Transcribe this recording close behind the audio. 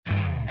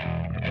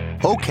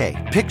Okay,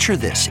 picture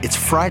this. It's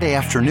Friday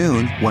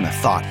afternoon when a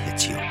thought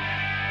hits you.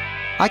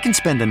 I can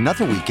spend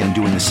another weekend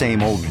doing the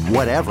same old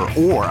whatever,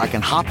 or I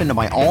can hop into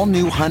my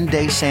all-new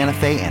Hyundai Santa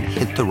Fe and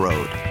hit the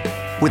road.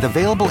 With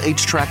available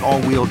H-Track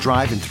all-wheel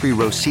drive and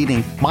 3-row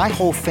seating, my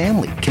whole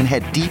family can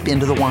head deep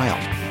into the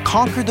wild.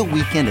 Conquer the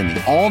weekend in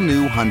the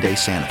all-new Hyundai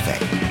Santa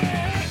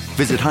Fe.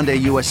 Visit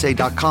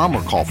HyundaiUSA.com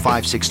or call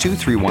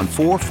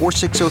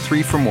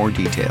 562-314-4603 for more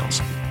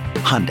details.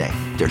 Hyundai,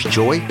 there's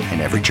joy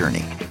in every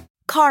journey.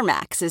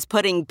 CarMax is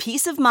putting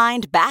peace of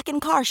mind back in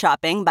car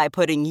shopping by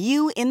putting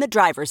you in the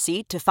driver's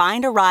seat to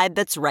find a ride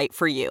that's right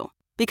for you.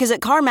 Because at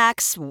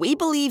CarMax, we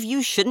believe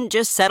you shouldn't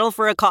just settle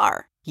for a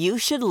car. You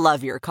should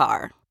love your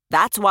car.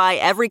 That's why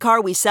every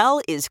car we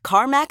sell is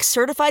CarMax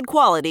certified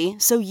quality,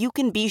 so you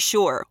can be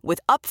sure with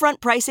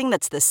upfront pricing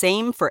that's the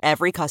same for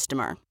every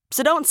customer.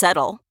 So don't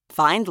settle.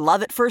 Find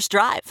love at first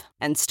drive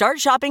and start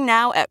shopping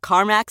now at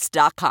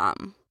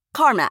CarMax.com.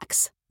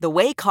 CarMax, the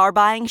way car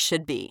buying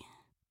should be.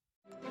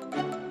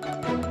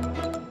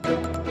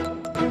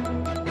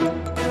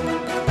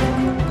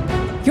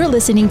 You're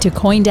listening to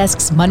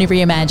CoinDesk's Money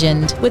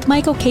Reimagined with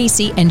Michael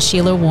Casey and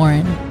Sheila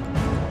Warren.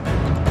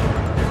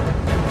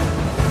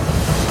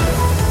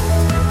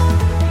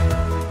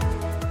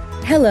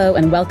 Hello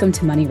and welcome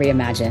to Money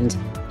Reimagined.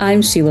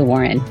 I'm Sheila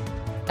Warren.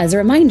 As a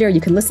reminder,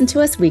 you can listen to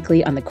us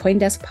weekly on the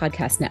CoinDesk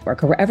Podcast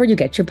Network or wherever you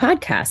get your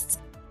podcasts.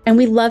 And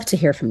we love to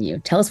hear from you.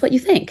 Tell us what you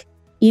think.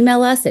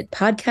 Email us at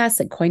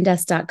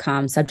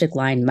podcasts@coindesk.com, subject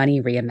line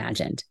Money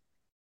Reimagined.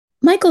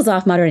 Michael's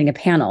off moderating a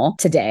panel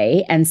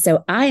today, and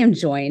so I am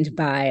joined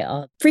by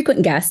a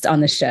frequent guest on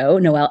the show,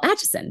 Noelle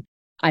Acheson.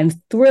 I'm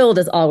thrilled,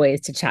 as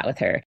always, to chat with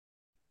her.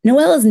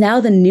 Noelle is now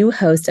the new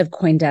host of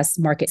CoinDesk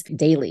Markets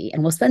Daily,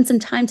 and we'll spend some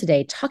time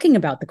today talking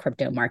about the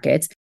crypto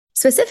markets,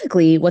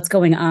 specifically what's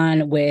going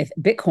on with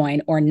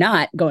Bitcoin or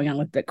not going on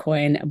with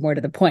Bitcoin, more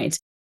to the point.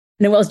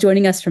 Noelle's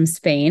joining us from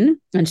Spain,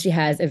 and she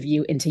has a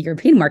view into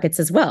European markets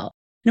as well.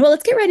 Noelle,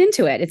 let's get right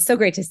into it. It's so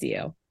great to see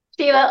you.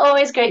 Sheila,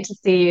 always great to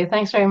see you.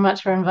 Thanks very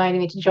much for inviting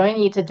me to join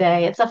you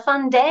today. It's a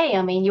fun day.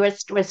 I mean,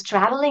 we're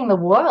straddling the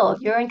world.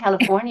 You're in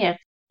California,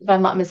 if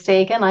I'm not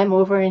mistaken. I'm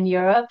over in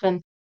Europe,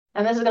 and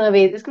this is going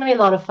to be a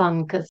lot of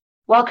fun because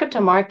while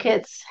crypto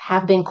markets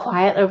have been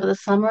quiet over the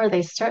summer,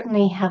 they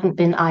certainly haven't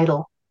been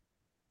idle.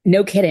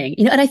 No kidding.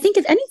 And I think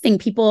if anything,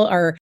 people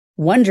are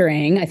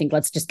wondering, I think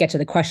let's just get to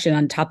the question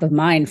on top of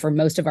mind for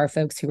most of our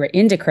folks who are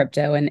into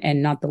crypto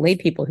and not the lay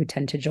people who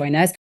tend to join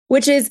us,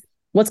 which is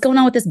what's going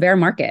on with this bear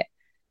market?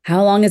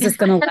 How long is this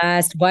going to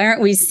last? Why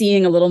aren't we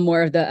seeing a little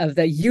more of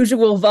the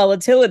usual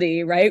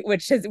volatility, right?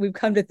 Which we've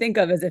come to think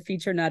of as a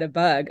feature, not a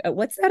bug.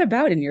 What's that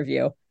about in your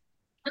view?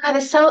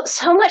 There's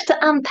so much to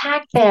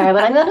unpack there,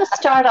 but I'm going to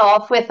start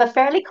off with a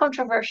fairly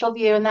controversial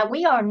view in that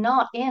we are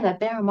not in a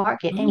bear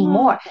market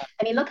anymore.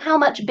 I mean, look how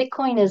much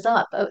Bitcoin is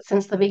up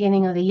since the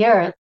beginning of the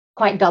year,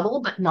 quite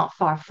double, but not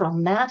far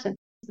from that. And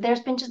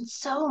there's been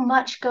just so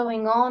much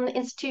going on.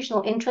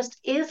 Institutional interest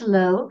is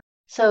low.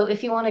 So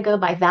if you want to go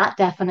by that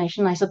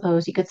definition, I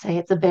suppose you could say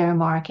it's a bear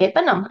market.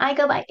 But no, I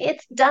go by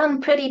it's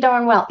done pretty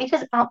darn well. It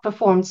has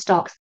outperformed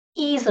stocks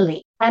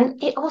easily.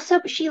 And it also,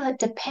 Sheila,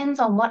 depends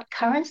on what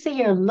currency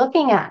you're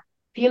looking at.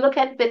 If you look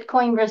at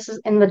Bitcoin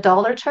versus in the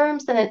dollar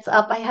terms, then it's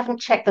up. I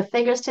haven't checked the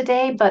figures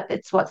today, but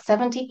it's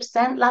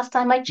 70% last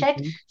time I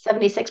checked,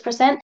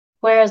 76%.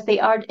 Whereas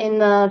in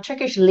the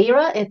Turkish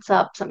lira, it's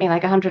up something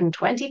like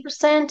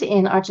 120%.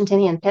 In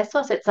Argentinian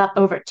pesos, it's up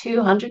over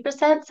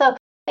 200%. So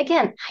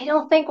again, I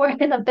don't think we're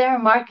in a bear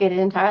market. It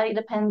entirely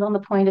depends on the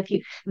point of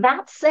view.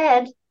 That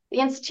said, the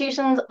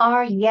institutions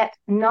are yet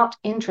not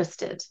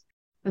interested.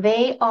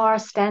 They are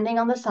standing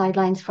on the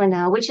sidelines for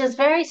now, which is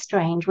very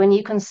strange when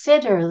you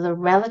consider the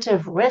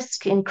relative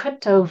risk in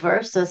crypto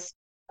versus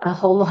a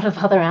whole lot of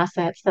other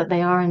assets that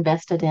they are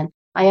invested in.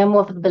 I am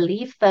of the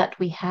belief that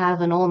we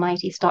have an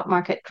almighty stock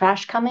market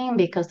crash coming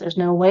because there's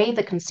no way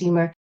the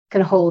consumer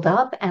can hold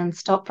up and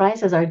stock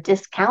prices are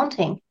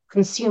discounting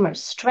consumer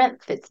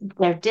strength.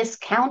 They're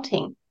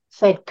discounting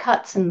Fed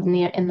cuts in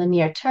the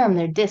near term.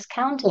 They're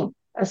discounting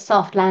a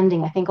soft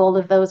landing. I think all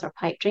of those are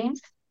pipe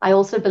dreams. I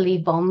also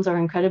believe bonds are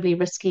incredibly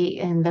risky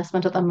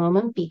investment at the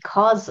moment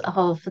because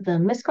of the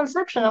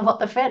misconception of what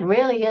the Fed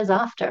really is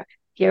after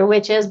here,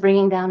 which is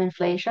bringing down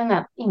inflation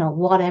at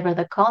whatever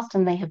the cost,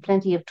 and they have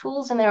plenty of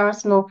tools in their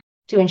arsenal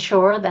to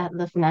ensure that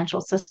the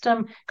financial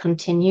system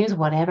continues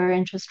whatever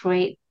interest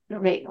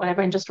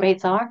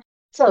rates are.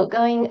 So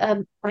going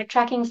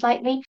backtracking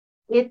slightly.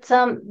 It's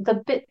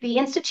the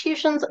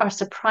institutions are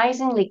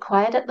surprisingly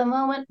quiet at the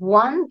moment.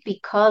 One,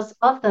 because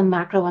of the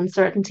macro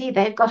uncertainty,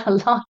 they've got a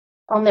lot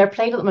on their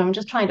plate at the moment,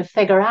 just trying to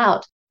figure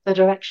out the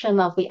direction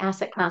of the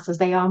asset classes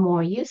they are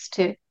more used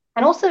to.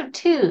 And also,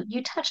 two,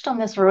 you touched on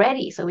this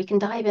already, so we can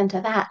dive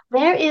into that.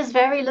 There is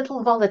very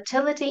little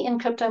volatility in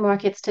crypto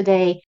markets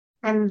today,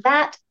 and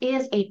that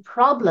is a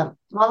problem.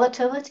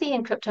 Volatility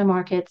in crypto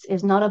markets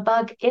is not a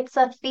bug, it's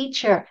a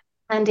feature,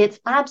 and its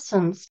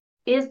absence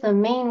is the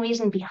main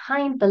reason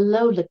behind the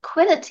low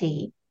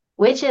liquidity,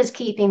 which is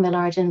keeping the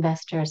large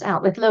investors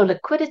out. With low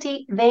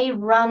liquidity, they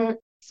run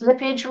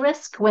slippage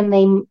risk when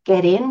they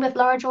get in with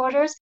large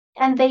orders,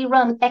 and they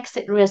run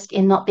exit risk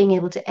in not being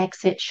able to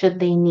exit should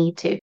they need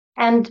to.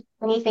 And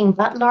anything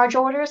but large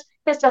orders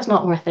is just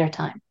not worth their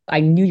time. I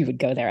knew you would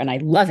go there, and I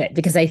love it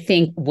because I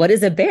think, what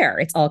is a bear?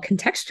 It's all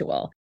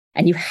contextual.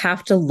 And you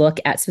have to look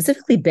at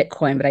specifically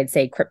Bitcoin, but I'd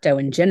say crypto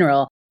in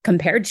general,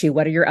 compared to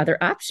what are your other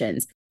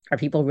options? Are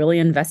people really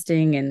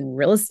investing in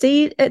real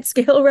estate at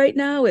scale right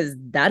now? Is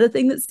that a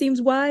thing that seems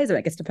wise? Or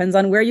I guess it depends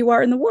on where you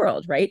are in the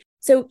world, right?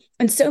 So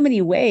in so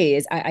many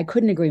ways, I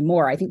couldn't agree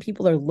more. I think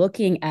people are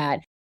looking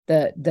at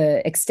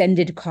the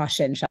extended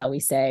caution, shall we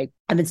say,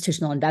 of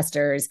institutional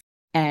investors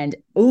and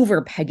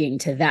over pegging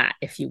to that,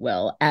 if you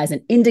will, as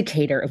an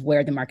indicator of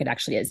where the market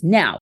actually is.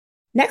 Now,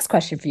 next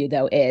question for you,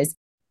 though, is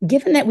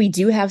given that we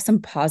do have some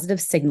positive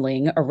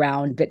signaling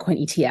around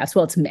Bitcoin ETFs,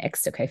 well, it's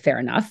mixed. Okay, fair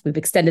enough. We've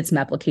extended some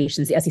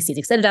applications. The SEC's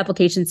extended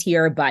applications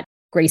here, but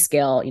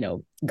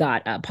Grayscale,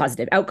 got a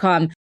positive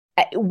outcome.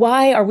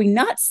 Why are we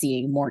not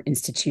seeing more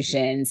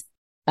institutions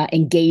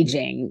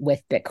engaging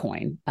with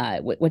Bitcoin?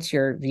 What's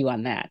your view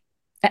on that?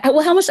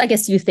 Well, how much, I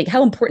guess,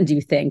 how important do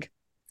you think,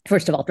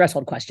 first of all,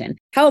 threshold question,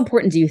 how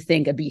important do you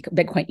think a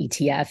Bitcoin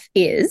ETF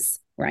is,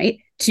 right,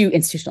 to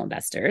institutional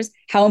investors?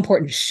 How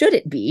important should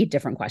it be?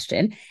 Different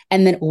question.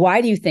 And then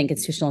why do you think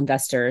institutional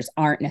investors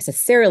aren't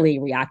necessarily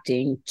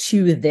reacting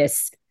to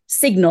this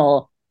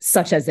signal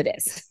such as it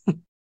is?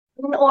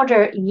 In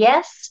order,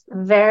 yes,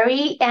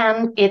 very,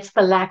 and it's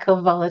the lack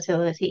of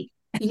volatility.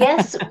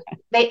 Yes,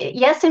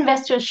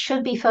 investors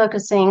should be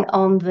focusing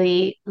on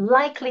the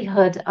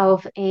likelihood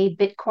of a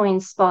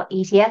Bitcoin spot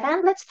ETF,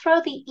 and let's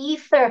throw the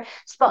Ether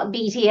spot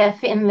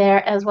BTF in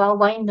there as well.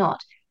 Why not?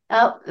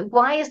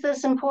 Why is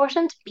this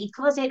important?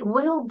 Because it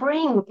will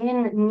bring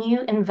in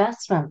new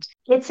investment.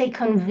 It's a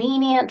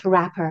convenient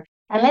wrapper.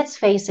 And let's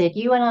face it,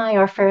 you and I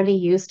are fairly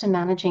used to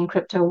managing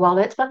crypto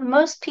wallets, but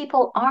most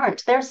people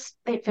aren't.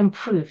 They've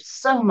improved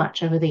so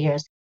much over the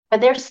years,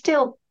 but they're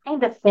still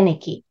kind of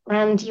finicky.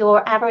 And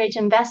your average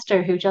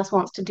investor who just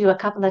wants to do a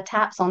couple of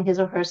taps on his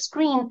or her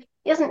screen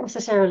isn't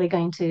necessarily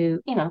going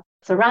to,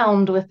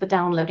 surround with the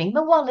downloading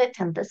the wallet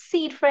and the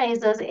seed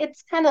phrases.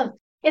 It's kind of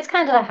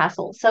a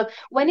hassle. So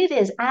when it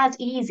is as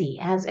easy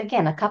as,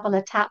 again, a couple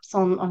of taps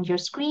on your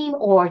screen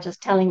or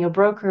just telling your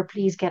broker,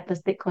 please get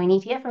this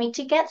Bitcoin ETF for me,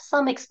 to get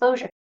some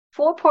exposure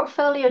for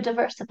portfolio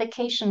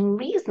diversification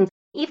reasons,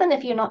 even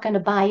if you're not going to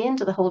buy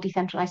into the whole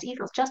decentralized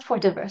ethos, just for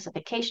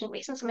diversification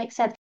reasons, it makes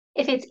sense.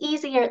 If it's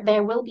easier,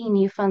 there will be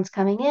new funds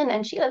coming in.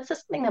 And Sheila, this is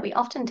something that we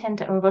often tend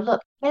to overlook.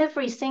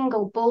 Every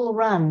single bull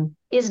run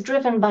is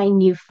driven by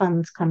new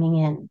funds coming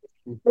in.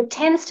 It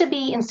tends to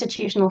be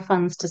institutional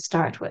funds to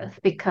start with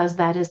because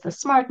that is the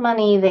smart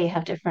money. They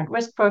have different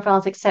risk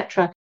profiles,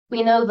 etc.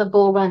 We know the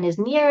bull run is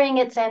nearing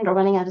its end or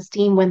running out of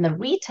steam when the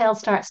retail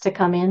starts to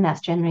come in.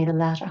 That's generally the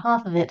latter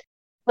half of it.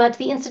 But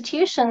the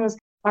institutions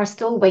are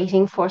still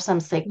waiting for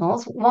some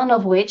signals, one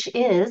of which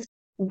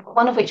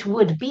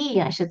would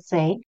be, I should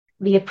say,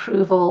 the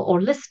approval or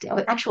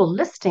actual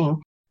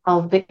listing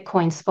of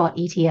Bitcoin spot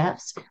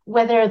ETFs,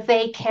 whether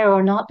they care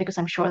or not, because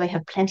I'm sure they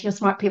have plenty of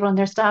smart people on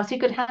their staffs who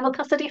could handle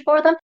custody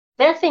for them.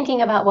 They're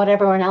thinking about what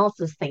everyone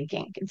else is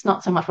thinking. It's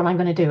not so much what I'm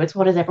going to do, it's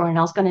what is everyone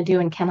else going to do,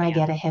 and can I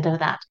get ahead of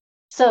that?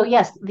 So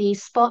yes, the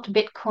spot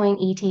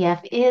Bitcoin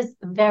ETF is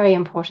very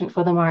important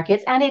for the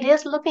markets, and it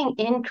is looking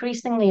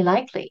increasingly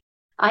likely.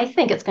 I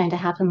think it's going to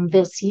happen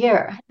this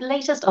year,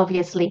 latest,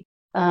 obviously,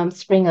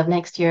 spring of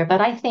next year.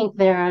 But I think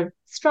there are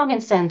strong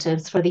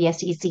incentives for the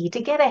SEC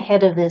to get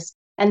ahead of this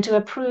and to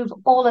approve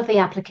all of the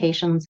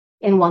applications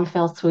in one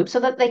fell swoop so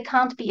that they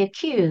can't be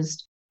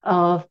accused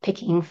of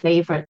picking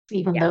favorites,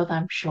 even though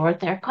I'm sure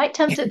they're quite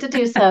tempted to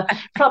do so.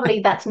 Probably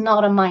that's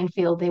not a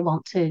minefield they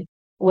want to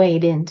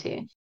wade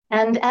into.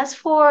 And as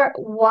for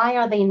why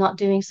are they not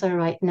doing so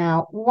right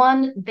now?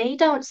 One, they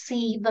don't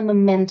see the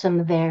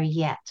momentum there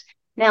yet.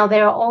 Now,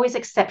 there are always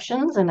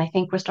exceptions, and I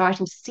think we're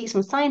starting to see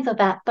some signs of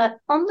that. But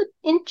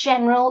in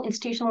general,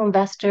 institutional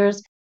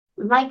investors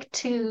like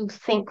to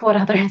think what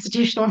other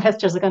institutional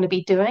investors are going to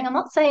be doing. I'm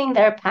not saying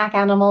they're pack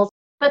animals,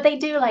 but they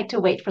do like to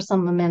wait for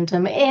some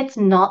momentum. It's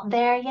not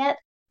there yet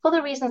for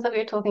the reasons that we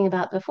were talking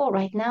about before.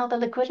 Right now, the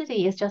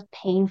liquidity is just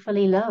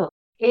painfully low.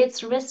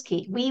 It's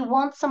risky. We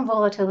want some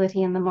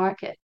volatility in the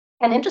market.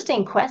 An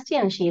interesting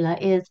question, Sheila,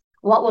 is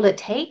what will it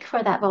take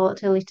for that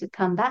volatility to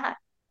come back?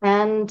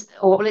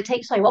 What will it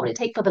take for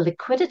the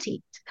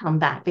liquidity to come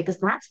back? Because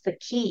that's the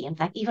key. In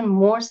fact, even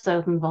more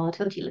so than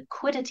volatility,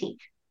 liquidity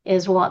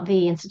is what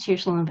the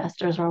institutional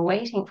investors are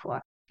waiting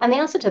for. And the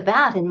answer to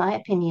that, in my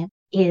opinion,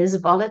 is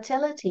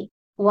volatility.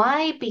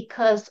 Why?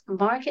 Because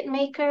market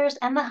makers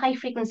and the high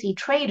frequency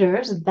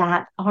traders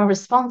that are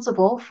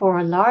responsible for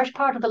a large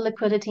part of the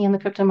liquidity in the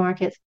crypto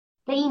markets,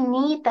 they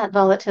need that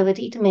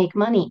volatility to make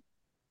money.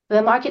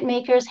 The market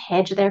makers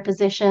hedge their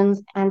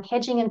positions, and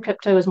hedging in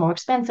crypto is more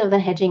expensive than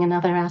hedging in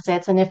other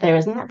assets. And if there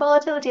isn't that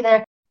volatility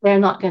there, they're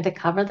not going to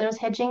cover those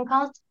hedging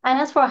costs. And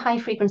as for high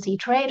frequency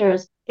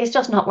traders, it's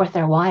just not worth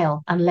their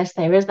while unless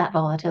there is that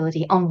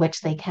volatility on which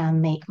they can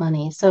make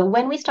money. So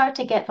when we start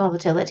to get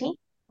volatility,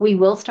 we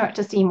will start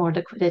to see more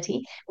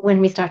liquidity.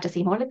 When we start to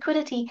see more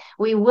liquidity,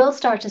 we will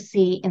start to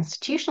see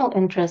institutional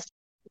interest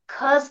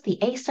because the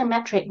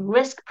asymmetric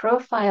risk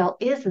profile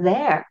is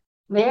there.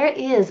 There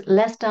is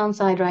less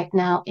downside right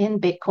now in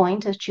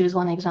Bitcoin, to choose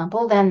one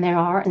example, than there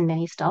are in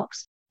many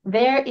stocks.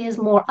 There is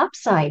more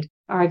upside,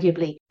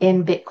 arguably,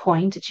 in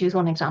Bitcoin, to choose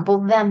one example,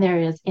 than there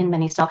is in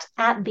many stocks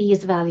at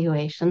these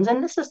valuations.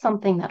 And this is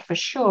something that for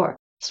sure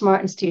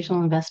smart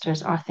institutional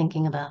investors are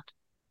thinking about.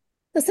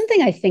 So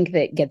something I think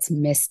that gets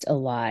missed a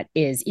lot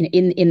is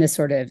in the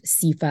sort of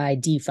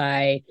CeFi,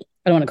 DeFi,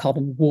 I don't want to call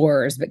them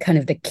wars, but kind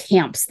of the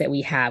camps that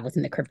we have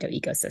within the crypto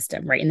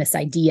ecosystem, right? And this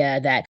idea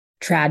that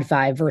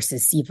TradFi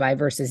versus CeFi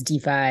versus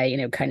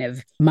DeFi, kind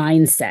of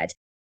mindset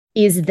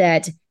is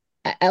that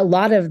a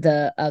lot of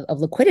of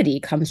liquidity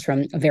comes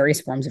from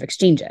various forms of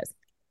exchanges.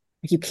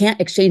 If you can't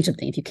exchange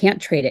something, if you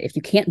can't trade it, if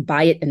you can't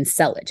buy it and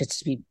sell it, just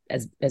to be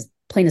as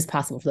plain as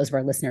possible for those of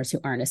our listeners who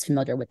aren't as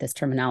familiar with this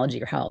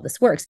terminology or how all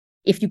this works,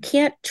 if you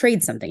can't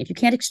trade something, if you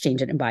can't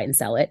exchange it and buy it and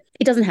sell it,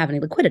 it doesn't have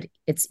any liquidity.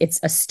 It's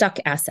a stuck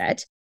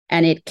asset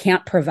and it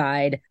can't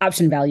provide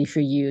option value for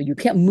you. You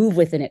can't move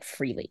within it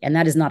freely. And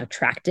that is not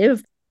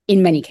attractive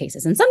in many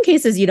cases. In some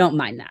cases, you don't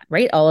mind that,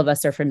 right? All of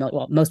us are familiar.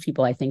 Well, most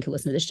people I think who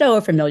listen to the show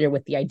are familiar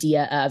with the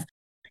idea of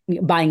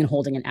buying and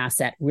holding an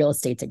asset. Real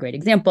estate's a great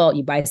example.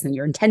 You buy something,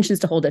 your intention is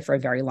to hold it for a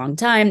very long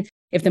time.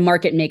 If the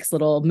market makes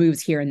little moves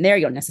here and there,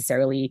 you don't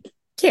necessarily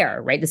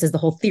care, right? This is the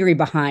whole theory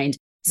behind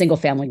single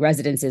family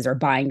residences or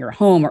buying your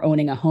home or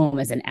owning a home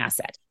as an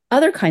asset.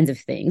 Other kinds of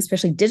things,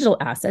 especially digital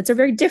assets, are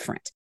very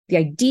different. The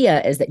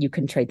idea is that you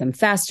can trade them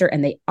faster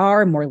and they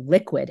are more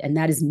liquid, and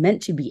that is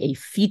meant to be a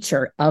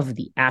feature of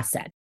the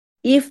asset.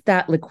 If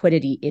that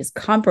liquidity is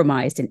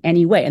compromised in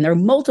any way, and there are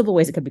multiple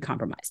ways it could be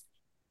compromised.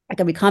 It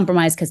could be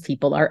compromised because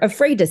people are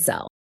afraid to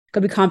sell. It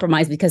could be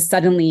compromised because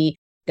suddenly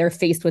they're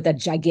faced with a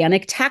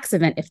gigantic tax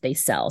event if they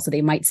sell. So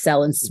they might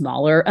sell in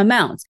smaller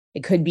amounts.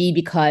 It could be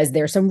because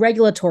there's some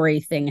regulatory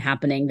thing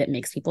happening that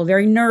makes people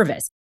very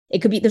nervous.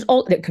 It could be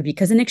it could be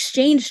because an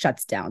exchange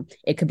shuts down.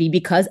 It could be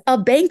because a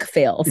bank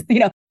fails.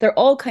 There are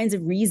all kinds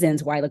of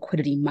reasons why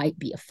liquidity might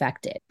be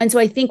affected. And so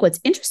I think what's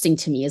interesting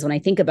to me is when I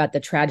think about the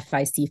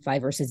TradFi,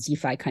 CeFi versus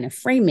DeFi kind of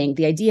framing,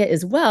 the idea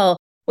is, well,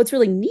 what's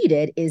really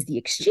needed is the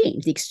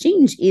exchange. The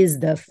exchange is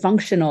the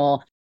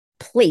functional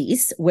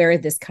place where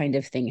this kind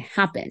of thing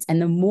happens. And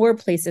the more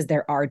places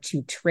there are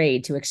to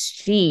trade, to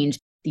exchange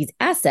these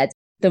assets,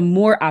 the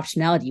more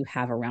optionality you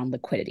have around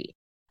liquidity.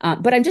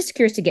 But I'm just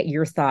curious to get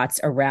your thoughts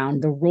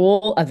around the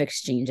role of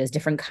exchanges,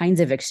 different kinds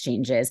of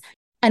exchanges,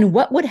 and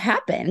what would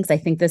happen, because I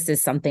think this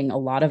is something a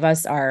lot of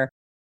us are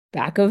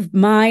back of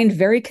mind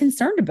very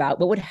concerned about.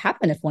 What would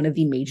happen if one of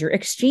the major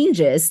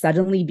exchanges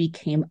suddenly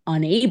became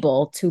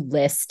unable to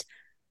list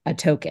a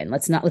token?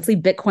 Let's leave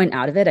Bitcoin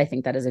out of it. I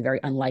think that is a very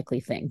unlikely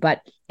thing.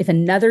 But if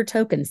another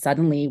token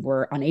suddenly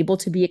were unable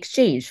to be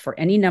exchanged for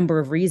any number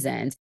of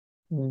reasons,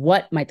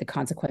 what might the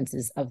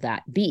consequences of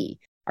that be?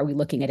 Are we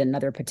looking at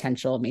another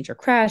potential major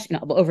crash?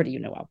 Over to you,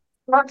 Noelle.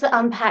 Lot to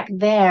unpack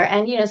there.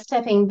 And,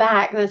 stepping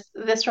back,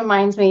 this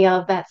reminds me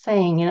of that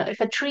saying,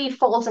 if a tree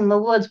falls in the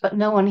woods, but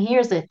no one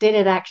hears it, did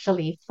it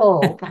actually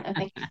fall? Kind of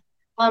thing.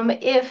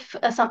 If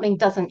something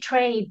doesn't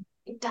trade,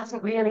 it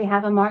doesn't really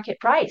have a market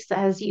price,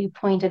 as you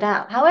pointed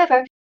out.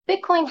 However,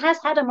 Bitcoin has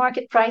had a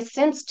market price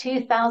since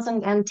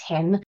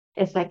 2010,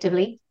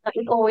 effectively.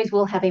 It always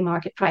will have a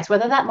market price.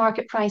 Whether that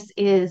market price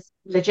is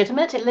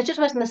legitimate in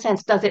the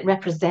sense, does it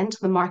represent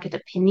the market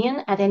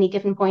opinion at any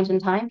given point in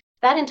time?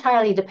 That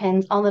entirely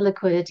depends on the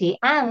liquidity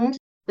and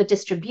the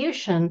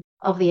distribution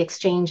of the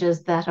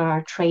exchanges that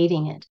are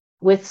trading it.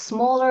 With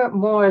smaller,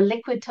 more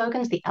liquid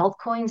tokens, the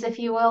altcoins, if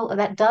you will,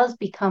 that does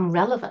become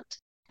relevant.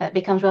 That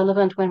becomes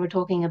relevant when we're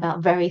talking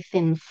about very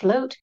thin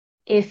float.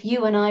 If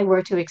you and I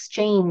were to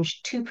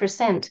exchange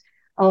 2%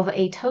 of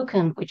a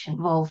token, which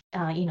involved,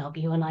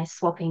 you and I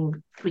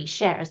swapping 3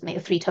 shares, maybe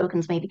 3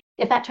 tokens, maybe,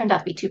 if that turned out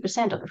to be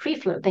 2% of the free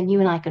float, then you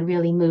and I could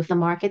really move the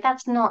market.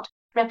 That's not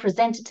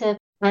representative,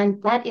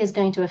 and that is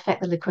going to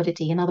affect the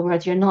liquidity. In other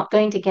words, you're not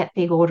going to get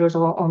big orders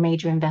or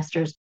major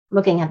investors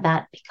looking at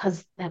that,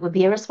 because that would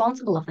be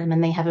irresponsible of them,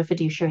 and they have a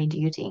fiduciary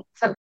duty.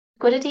 So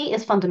liquidity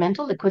is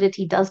fundamental.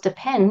 Liquidity does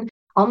depend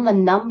on the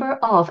number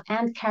of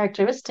and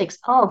characteristics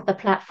of the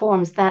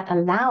platforms that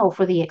allow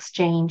for the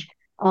exchange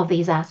of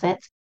these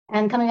assets.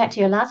 And coming back to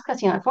your last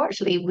question,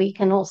 unfortunately, we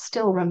can all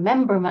still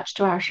remember, much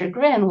to our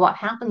chagrin, what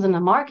happens in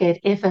the market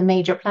if a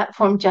major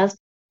platform just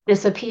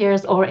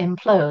disappears or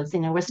implodes.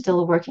 We're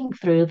still working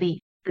through the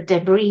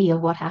debris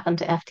of what happened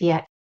to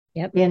FTX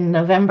in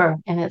November,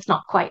 and it's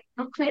not quite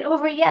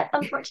over yet,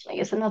 unfortunately.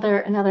 It's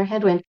another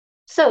headwind.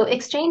 So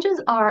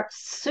exchanges are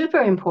super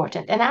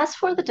important. And as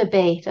for the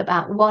debate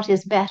about what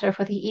is better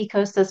for the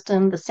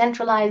ecosystem, the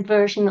centralized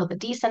version or the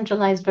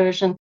decentralized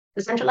version,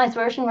 the centralized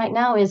version right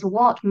now is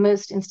what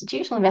most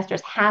institutional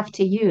investors have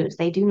to use.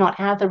 They do not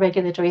have the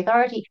regulatory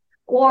authority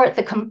or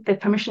the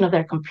permission of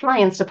their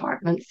compliance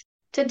departments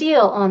to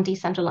deal on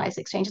decentralized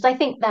exchanges. I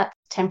think that's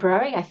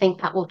temporary. I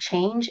think that will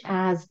change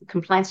as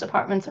compliance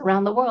departments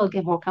around the world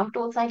get more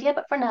comfortable with this idea.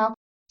 But for now,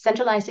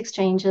 centralized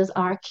exchanges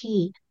are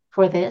key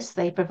for this.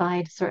 They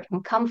provide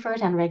certain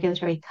comfort and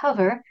regulatory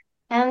cover.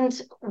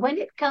 And when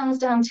it comes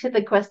down to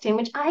the question,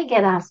 which I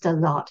get asked a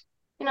lot,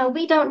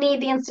 we don't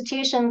need the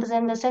institutions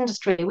in this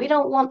industry. We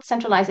don't want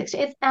centralized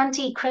exchange. It's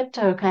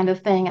anti-crypto kind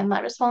of thing. And my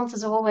response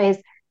is always,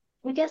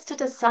 who gets to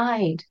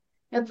decide?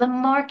 The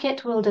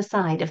market will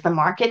decide. If the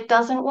market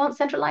doesn't want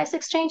centralized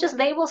exchanges,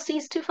 they will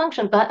cease to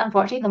function. But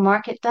unfortunately, the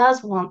market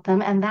does want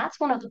them. And that's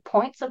one of the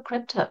points of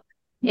crypto.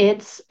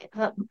 It's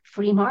the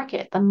free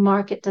market. The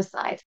market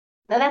decides.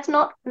 Now,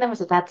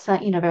 that's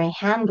very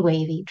hand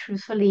wavy.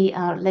 Truthfully,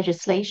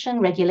 legislation,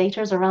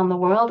 regulators around the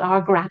world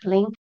are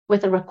grappling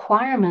with the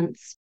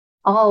requirements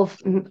of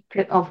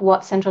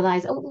what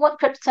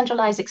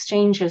centralized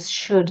exchanges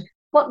should,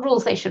 what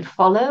rules they should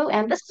follow.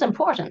 And this is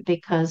important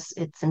because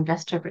it's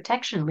investor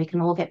protection. We can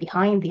all get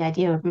behind the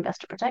idea of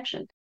investor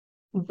protection.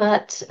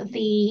 But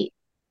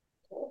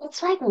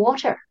it's like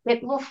water.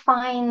 It will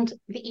find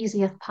the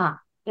easiest path.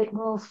 It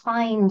will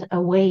find a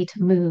way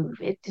to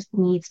move. It just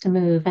needs to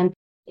move. And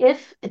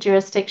if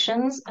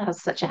jurisdictions,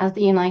 such as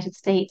the United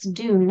States,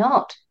 do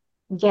not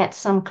get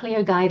some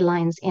clear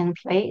guidelines in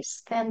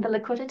place, then the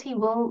liquidity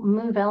will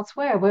move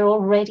elsewhere. We're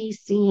already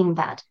seeing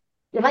that.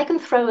 If I can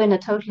throw in a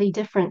totally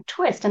different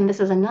twist, and this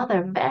is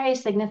another very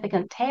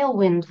significant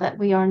tailwind that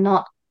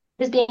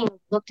is being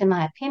looked, in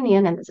my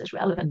opinion, and this is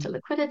relevant to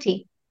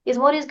liquidity, is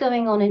what is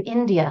going on in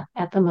India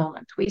at the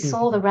moment. We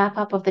saw the wrap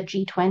up of the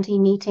G20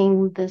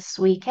 meeting this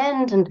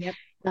weekend, and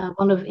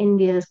one of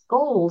India's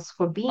goals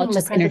for being I'll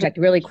just interject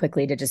really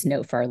quickly to just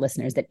note for our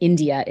listeners that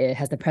India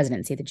has the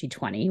presidency of the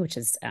G20, which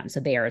is, so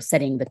they are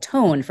setting the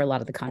tone for a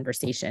lot of the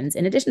conversations,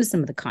 in addition to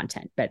some of the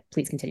content. But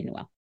please continue,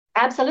 Noelle.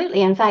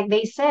 Absolutely. In fact,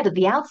 they said at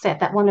the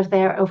outset that one of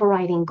their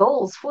overriding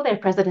goals for their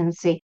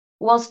presidency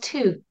was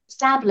to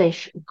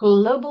establish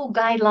global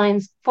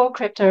guidelines for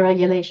crypto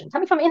regulation.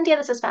 Coming from India,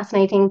 this is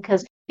fascinating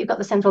because you've got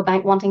the central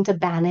bank wanting to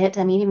ban it.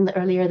 I mean, even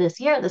earlier this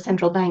year, the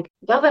central bank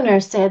governor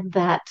said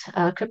that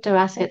crypto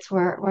assets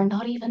were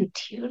not even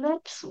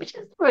tulips, which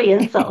is pretty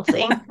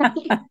insulting.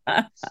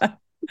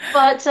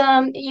 But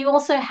you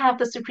also have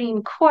the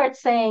Supreme Court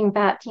saying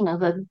that,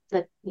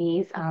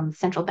 the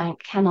central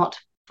bank cannot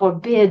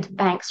forbid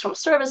banks from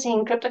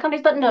servicing crypto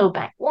companies, but no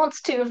bank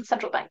wants to, the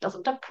central bank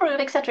doesn't approve,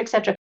 et cetera, et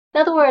cetera. In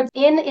other words,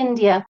 in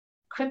India,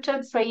 crypto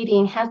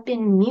trading has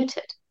been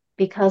muted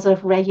because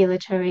of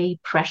regulatory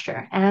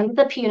pressure and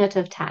the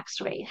punitive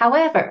tax rate.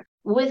 However,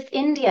 with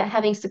India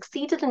having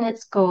succeeded in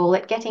its goal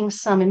at getting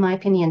some, in my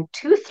opinion,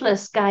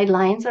 toothless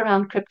guidelines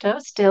around crypto,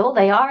 still,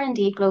 they are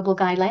indeed global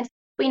guidelines.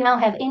 We now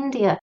have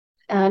India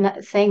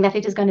saying that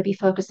it is going to be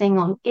focusing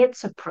on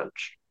its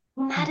approach.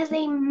 And that is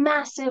a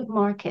massive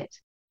market.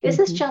 This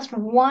is just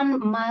one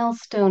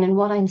milestone in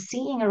what I'm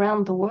seeing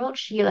around the world,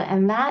 Sheila,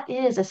 and that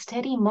is a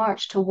steady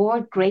march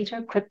toward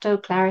greater crypto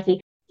clarity,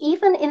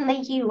 even in the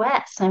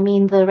US. I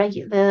mean,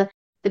 the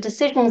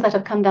decisions that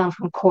have come down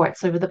from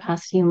courts over the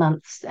past few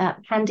months,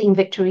 handing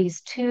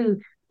victories to,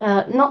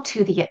 not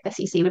to the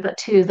SEC, but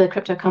to the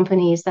crypto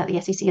companies that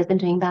the SEC has been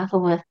doing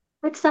battle with.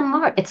 It's a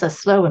march. It's a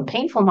slow and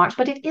painful march,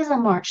 but it is a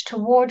march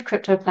toward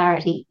crypto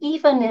clarity,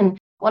 even in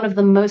one of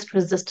the most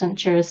resistant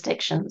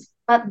jurisdictions.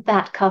 But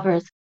that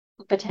covers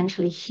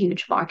potentially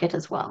huge market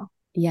as well.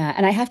 Yeah.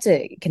 And I have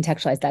to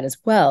contextualize that as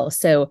well.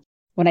 So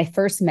when I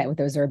first met with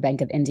the Reserve Bank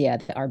of India,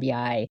 the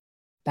RBI,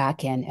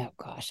 back in, it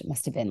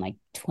must have been like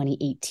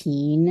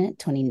 2018,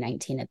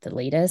 2019 at the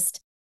latest.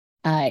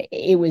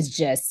 It was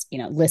just,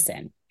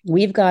 listen,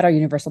 we've got our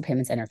universal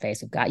payments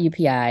interface. We've got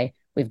UPI.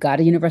 We've got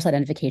a universal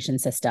identification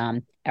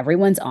system.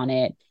 Everyone's on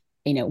it.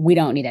 We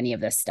don't need any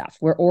of this stuff.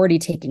 We're already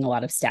taking a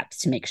lot of steps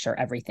to make sure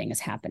everything is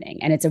happening.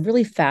 And it's a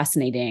really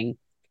fascinating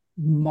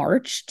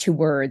march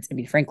towards,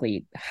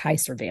 frankly, high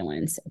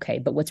surveillance. Okay.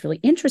 But what's really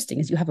interesting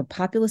is you have a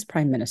populist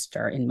prime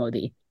minister in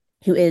Modi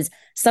who is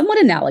somewhat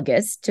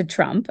analogous to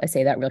Trump. I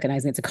say that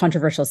recognizing it's a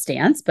controversial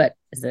stance, but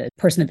as a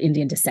person of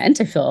Indian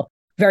descent, I feel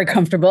very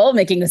comfortable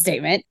making the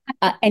statement.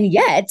 And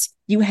yet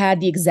you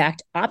had the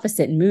exact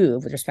opposite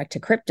move with respect to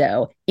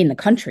crypto in the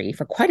country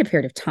for quite a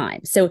period of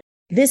time. So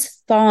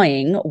this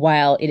thawing,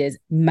 while it is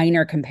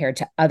minor compared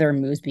to other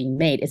moves being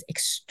made, is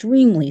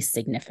extremely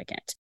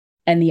significant.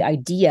 And the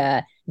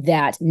idea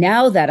that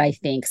now that I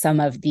think some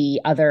of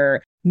the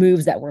other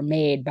moves that were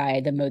made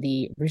by the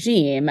Modi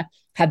regime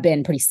have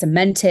been pretty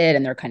cemented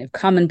and they're kind of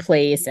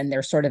commonplace and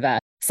they're sort of a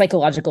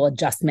psychological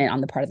adjustment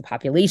on the part of the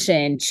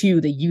population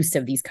to the use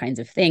of these kinds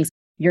of things,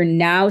 you're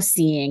now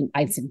seeing,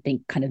 I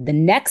think, kind of the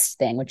next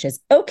thing, which is,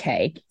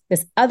 okay,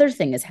 this other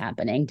thing is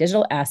happening.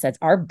 Digital assets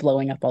are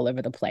blowing up all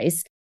over the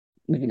place.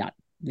 Maybe not,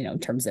 in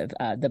terms of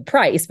the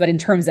price, but in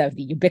terms of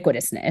the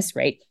ubiquitousness,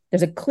 right?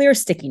 There's a clear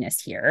stickiness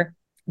here.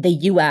 The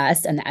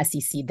US and the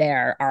SEC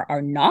there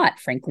are not,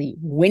 frankly,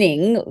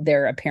 winning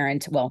their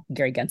apparent,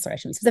 Gary Gensler, I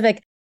should be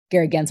specific,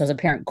 Gary Gensler's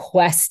apparent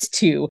quest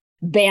to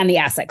ban the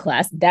asset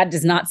class. That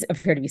does not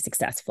appear to be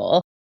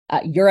successful.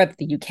 Europe,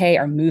 the UK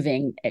are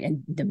moving,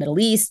 and the Middle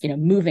East,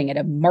 moving at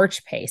a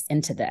march pace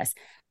into this.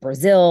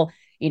 Brazil,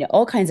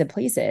 all kinds of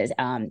places.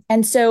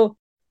 And so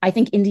I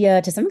think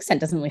India, to some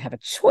extent, doesn't really have a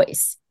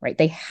choice, right?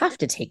 They have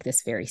to take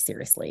this very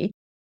seriously.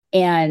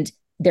 And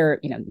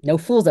they're, no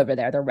fools over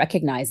there. They're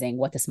recognizing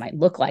what this might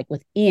look like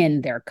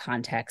within their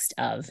context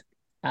of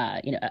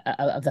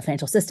of the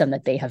financial system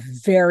that they have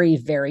very,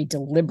 very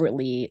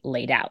deliberately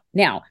laid out.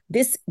 Now,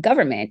 this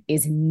government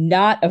is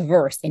not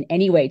averse in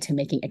any way to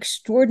making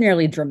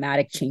extraordinarily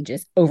dramatic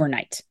changes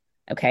overnight.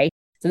 Okay.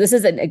 So this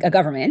is a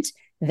government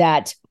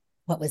that,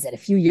 what was it, a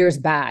few years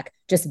back,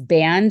 just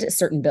banned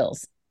certain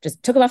bills,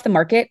 just took them off the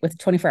market with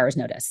 24 hours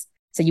notice.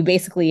 So you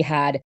basically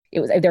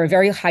they're a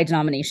very high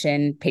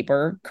denomination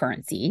paper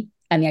currency.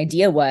 And the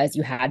idea was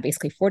you had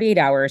basically 48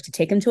 hours to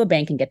take them to a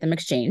bank and get them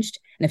exchanged.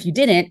 And if you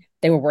didn't,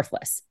 they were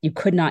worthless. You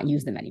could not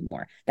use them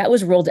anymore. That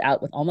was rolled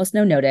out with almost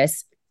no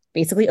notice,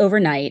 basically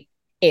overnight.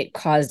 It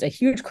caused a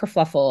huge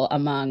kerfuffle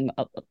among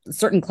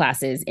certain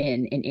classes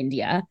in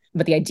India.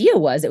 But the idea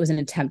was it was an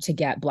attempt to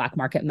get black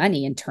market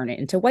money and turn it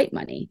into white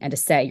money and to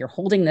say, you're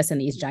holding this in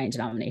these giant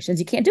denominations,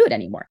 you can't do it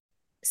anymore.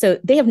 So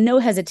they have no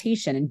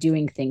hesitation in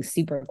doing things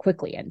super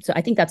quickly. And so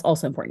I think that's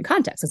also important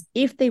context, is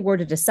if they were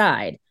to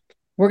decide,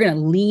 we're going to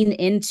lean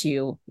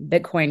into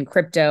Bitcoin,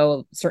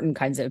 crypto, certain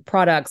kinds of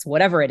products,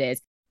 whatever it is,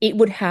 it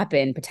would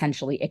happen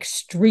potentially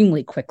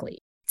extremely quickly.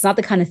 It's not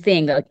the kind of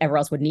thing that everyone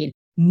else would need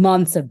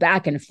months of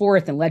back and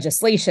forth and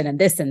legislation and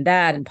this and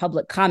that and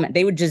public comment.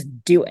 They would just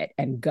do it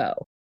and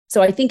go.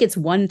 So I think it's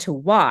one to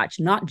watch,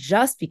 not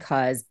just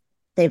because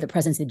they have the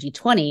presence of the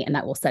G20 and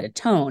that will set a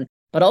tone,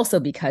 but also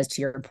because,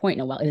 to your point,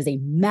 Noelle, it is a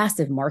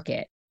massive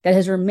market that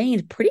has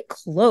remained pretty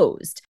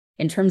closed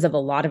in terms of a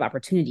lot of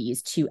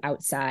opportunities to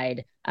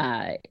outside,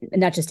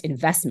 not just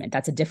investment,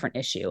 that's a different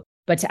issue,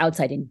 but to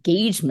outside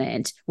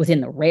engagement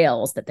within the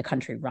rails that the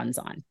country runs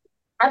on.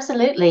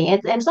 Absolutely.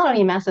 It's not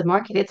only a massive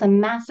market, it's a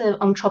massive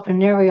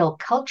entrepreneurial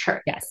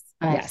culture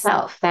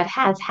itself that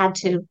has had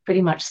to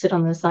pretty much sit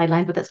on the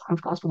sidelines with its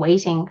arms crossed,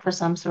 waiting for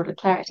some sort of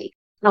clarity.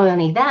 Not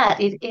only that,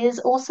 it is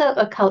also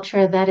a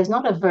culture that is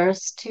not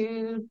averse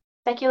to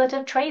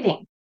speculative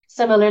trading,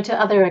 similar to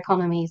other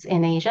economies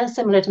in Asia,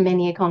 similar to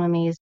many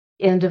economies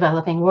in the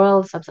developing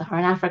world.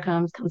 Sub-Saharan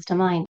Africa comes to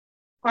mind.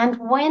 And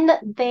when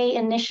they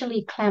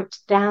initially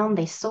clamped down,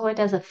 they saw it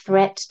as a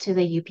threat to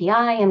the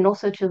UPI and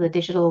also to the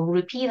digital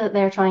rupee that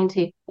they're trying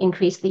to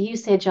increase the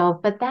usage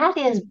of. But that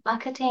is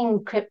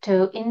bucketing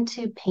crypto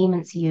into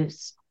payments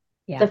use.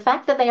 Yeah. The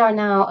fact that they are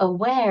now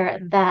aware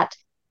that,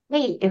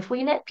 hey, if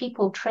we let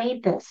people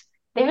trade this,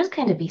 there's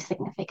going to be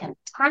significant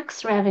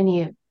tax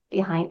revenue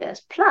behind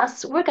this.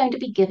 Plus, we're going to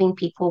be giving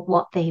people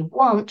what they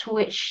want,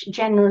 which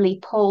generally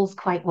polls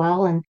quite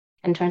well and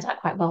turns out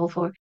quite well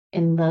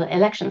in the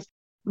elections.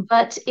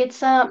 But it's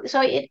so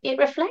it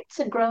reflects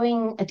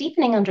a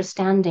deepening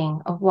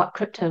understanding of what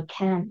crypto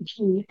can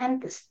be,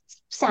 and it's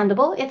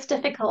understandable. It's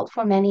difficult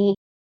for many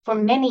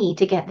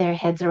to get their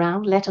heads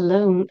around, let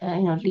alone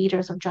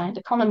leaders of giant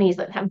economies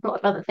that have a lot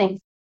of other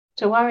things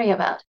to worry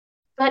about.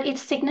 But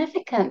it's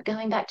significant,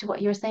 going back to what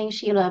you were saying,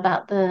 Sheila,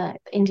 about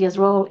India's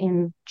role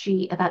in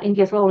the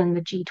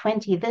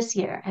G20 this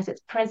year as its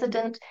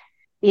president.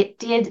 It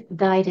did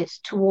guide it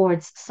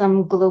towards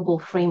some global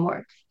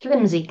framework,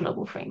 flimsy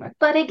global framework,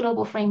 but a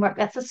global framework.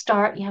 That's a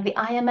start. You have the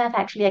IMF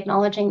actually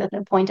acknowledging there's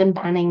no point in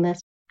banning this.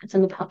 That's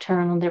an about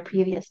turn on their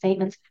previous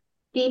statements.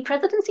 The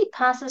presidency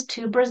passes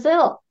to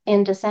Brazil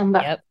in December.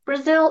 Yep.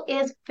 Brazil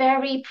is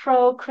very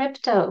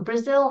pro-crypto.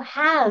 Brazil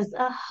has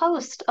a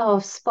host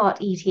of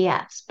spot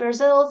ETFs.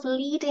 Brazil's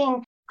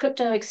leading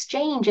crypto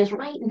exchange is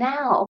right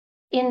now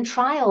in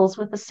trials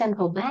with the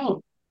central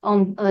bank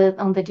on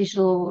the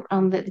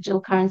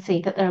digital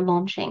currency that they're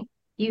launching.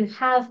 You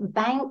have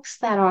banks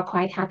that are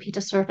quite happy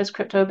to serve as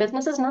crypto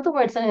businesses. In other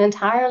words, in an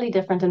entirely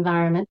different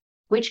environment,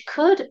 which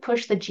could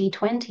push the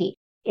G20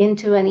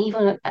 into an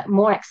even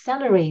more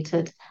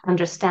accelerated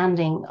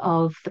understanding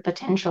of the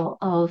potential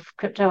of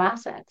crypto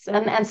assets.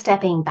 And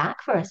stepping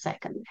back for a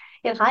second,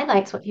 it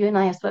highlights what you and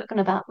I have spoken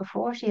about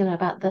before, Sheila,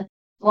 about the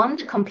one,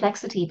 the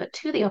complexity, but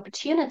two, the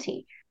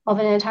opportunity of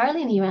an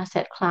entirely new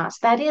asset class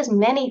that is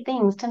many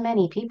things to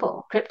many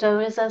people. Crypto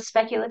is a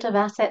speculative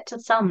asset to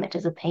some. It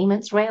is a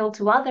payments rail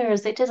to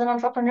others. It is an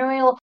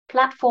entrepreneurial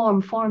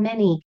platform for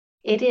many.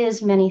 It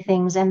is many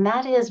things, and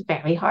that is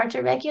very hard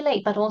to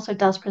regulate, but also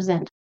does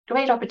present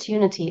great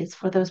opportunities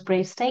for those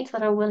brave states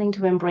that are willing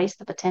to embrace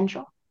the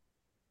potential.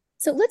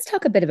 So let's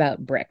talk a bit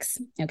about BRICS,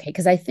 okay?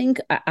 Because I think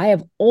I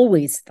have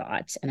always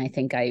thought, and I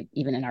think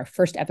even in our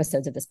first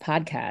episodes of this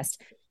podcast,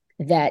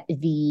 that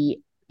the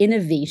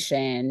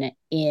innovation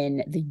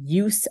in the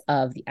use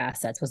of the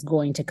assets was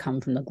going to come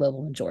from the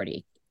global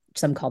majority,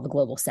 some call the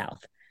global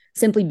south,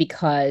 simply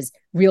because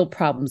real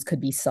problems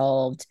could be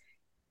solved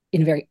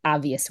in a very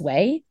obvious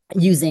way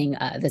using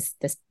this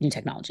new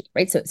technology,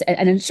 right? So,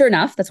 and sure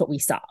enough, that's what we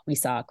saw. We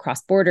saw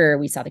cross-border,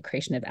 we saw the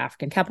creation of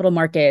African capital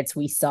markets,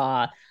 we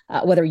saw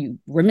whether you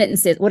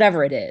remittances,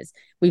 whatever it is,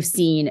 we've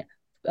seen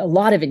a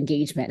lot of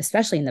engagement,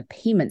 especially in the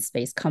payment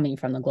space, coming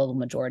from the global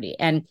majority.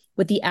 And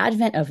with the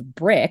advent of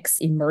BRICS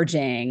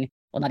emerging,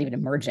 well, not even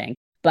emerging,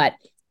 but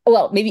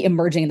maybe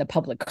emerging in the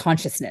public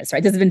consciousness,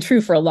 right? This has been true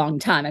for a long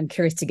time. I'm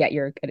curious to get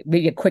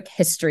maybe a quick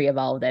history of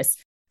all of this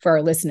for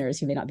our listeners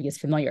who may not be as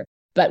familiar.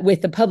 But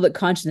with the public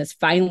consciousness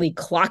finally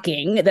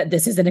clocking that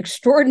this is an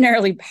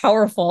extraordinarily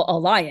powerful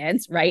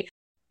alliance, right?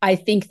 I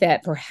think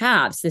that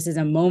perhaps this is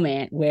a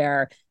moment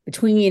where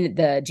between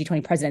the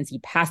G20 presidency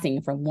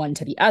passing from one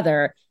to the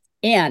other,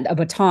 and a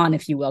baton,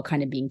 if you will,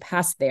 kind of being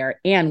passed there,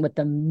 and with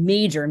the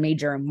major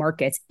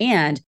markets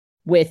and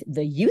with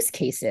the use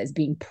cases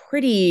being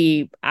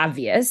pretty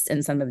obvious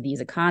in some of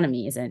these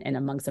economies and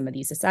among some of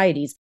these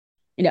societies,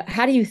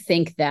 how do you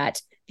think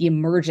that the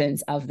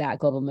emergence of that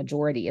global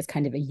majority is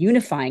kind of a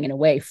unifying, in a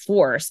way,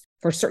 force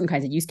for certain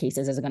kinds of use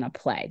cases is going to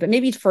play? But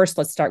maybe first,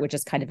 let's start with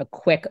just kind of a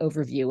quick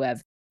overview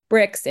of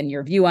BRICS and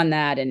your view on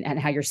that, and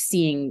how you're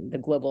seeing the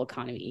global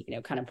economy,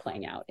 kind of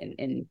playing out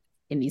in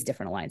these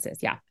different alliances.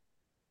 Yeah.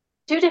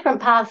 Two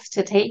different paths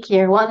to take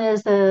here. One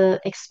is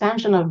the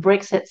expansion of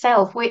BRICS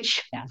itself,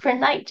 which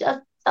overnight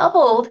just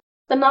doubled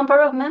the number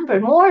of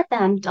members, more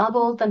than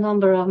doubled the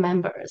number of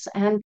members.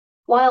 And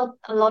while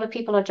a lot of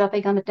people are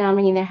jumping up and down,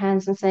 wringing their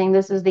hands and saying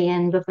this is the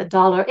end of the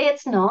dollar,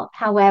 it's not.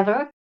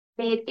 However,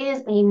 it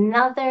is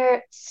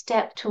another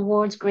step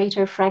towards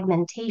greater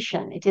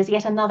fragmentation. It is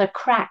yet another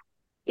crack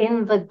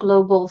in the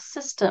global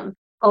system,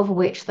 of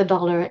which the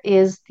dollar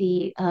is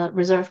the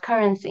reserve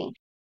currency.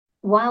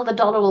 While the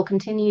dollar will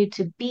continue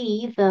to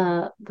be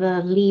the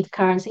lead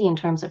currency in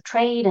terms of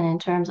trade and in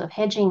terms of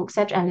hedging,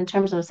 etc., and in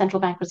terms of central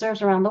bank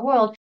reserves around the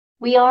world,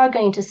 we are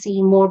going to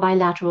see more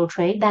bilateral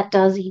trade that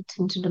does eat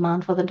into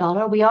demand for the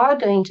dollar. We are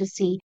going to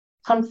see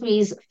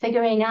countries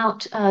figuring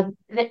out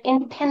the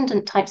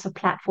independent types of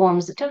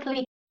platforms,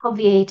 totally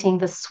obviating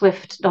the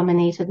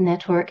SWIFT-dominated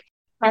network.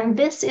 And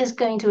this is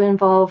going to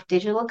involve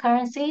digital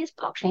currencies,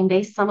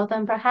 blockchain-based, some of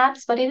them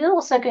perhaps, but it is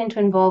also going to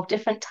involve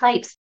different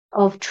types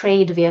of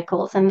trade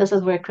vehicles, and this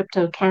is where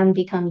crypto can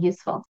become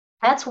useful.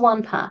 That's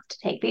one path to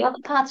take. The other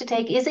path to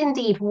take is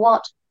indeed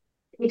what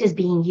it is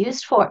being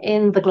used for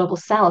in the global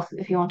south,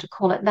 if you want to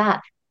call it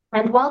that.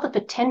 And while the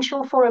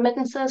potential for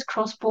remittances,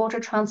 cross-border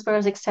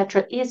transfers,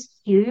 etc., is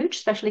huge,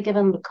 especially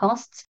given the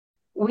costs,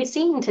 we're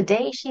seeing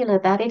today, Sheila,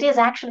 that it is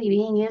actually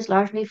being used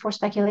largely for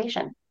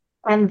speculation.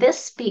 And this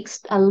speaks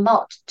a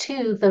lot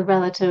to the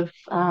relative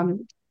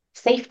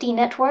safety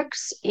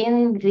networks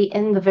in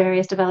the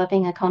various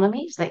developing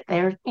economies. Like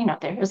there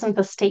isn't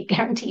the state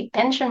guaranteed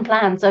pension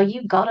plan, so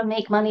you've got to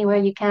make money where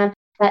you can.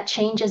 That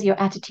changes your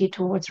attitude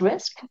towards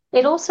risk.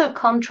 It also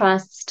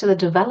contrasts to the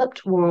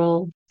developed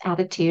world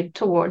attitude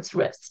towards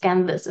risk,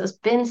 and this has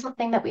been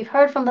something that we've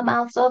heard from the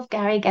mouths of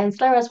Gary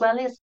Gensler, as well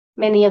as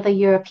many of the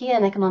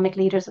European economic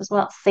leaders as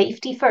well.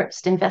 Safety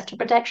first, investor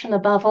protection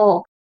above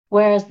all.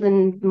 Whereas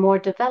the more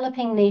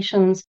developing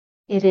nations,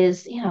 it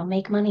is,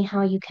 make money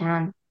how you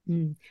can.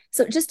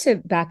 So just to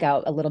back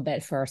out a little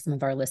bit for some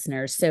of our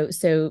listeners. So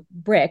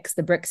BRICS,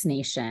 the BRICS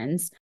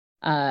nations,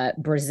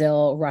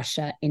 Brazil,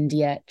 Russia,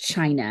 India,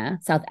 China,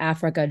 South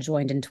Africa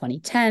joined in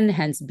 2010,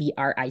 hence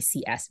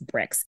BRICS,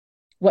 BRICS.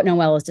 What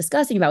Noelle is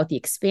discussing about with the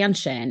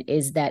expansion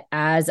is that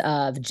as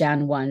of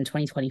Jan 1,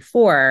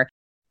 2024,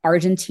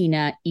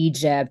 Argentina,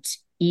 Egypt,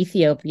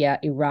 Ethiopia,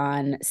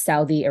 Iran,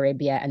 Saudi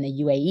Arabia, and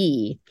the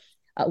UAE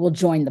will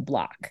join the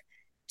bloc.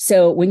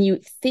 So when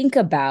you think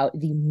about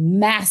the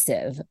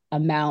massive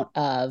amount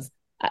of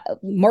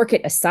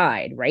market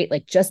aside, right,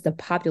 like just the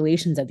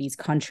populations of these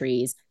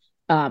countries,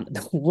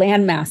 the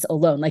landmass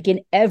alone, like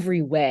in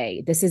every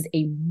way, this is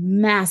a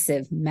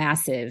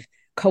massive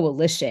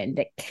coalition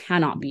that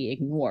cannot be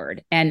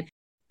ignored. And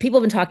people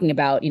have been talking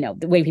about,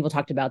 the way people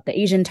talked about the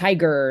Asian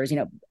tigers,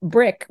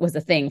 BRIC was a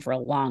thing for a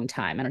long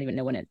time. I don't even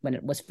know when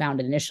it was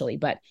founded initially,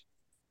 but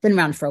been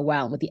around for a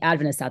while. With the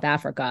advent of South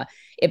Africa,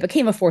 it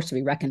became a force to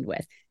be reckoned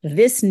with.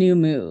 This new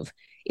move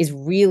is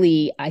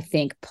really, I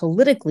think,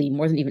 politically,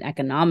 more than even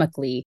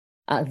economically,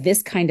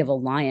 this kind of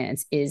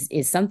alliance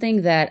is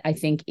something that I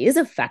think is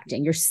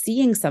affecting. You're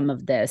seeing some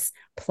of this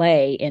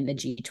play in the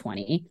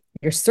G20.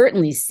 You're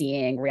certainly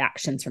seeing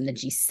reactions from the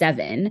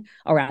G7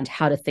 around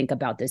how to think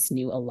about this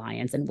new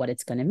alliance and what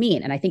it's going to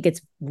mean. And I think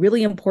it's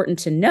really important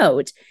to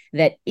note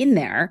that in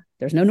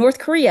there's no North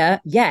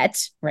Korea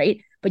yet,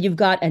 right? But you've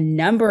got a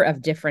number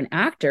of different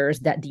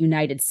actors that the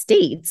United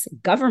States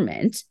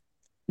government,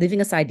 leaving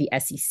aside the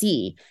SEC,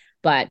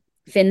 but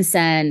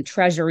FinCEN,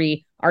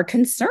 Treasury, are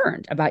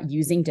concerned about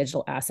using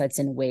digital assets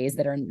in ways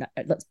that are,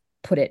 let's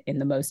put it in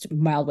the most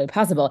mild way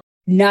possible,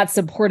 not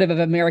supportive of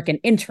American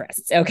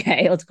interests.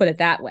 Okay, let's put it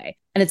that way.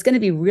 And it's going to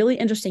be really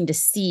interesting to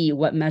see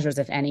what measures,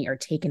 if any, are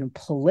taken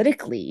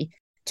politically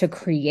to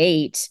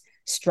create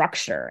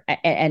structure.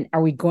 And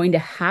are we going to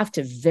have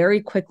to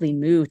very quickly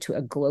move to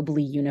a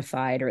globally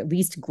unified, or at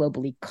least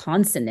globally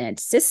consonant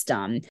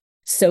system,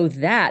 so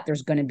that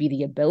there's going to be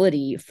the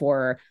ability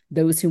for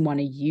those who want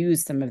to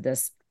use some of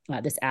this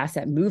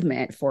asset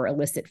movement for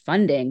illicit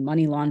funding,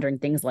 money laundering,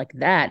 things like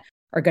that,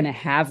 are going to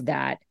have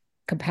that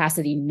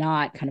capacity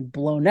not kind of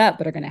blown up,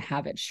 but are going to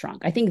have it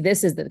shrunk. I think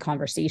this is the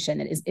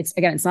conversation.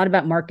 It's not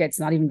about markets,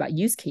 not even about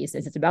use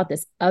cases. It's about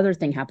this other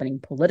thing happening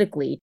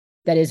politically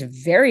that is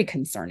very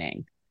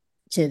concerning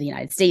to the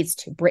United States,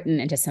 to Britain,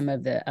 and to some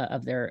of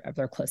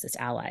their closest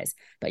allies.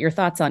 But your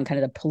thoughts on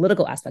kind of the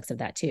political aspects of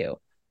that too?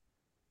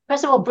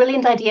 First of all,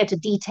 brilliant idea to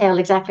detail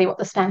exactly what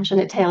the expansion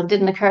entailed.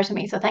 Didn't occur to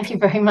me, so thank you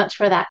very much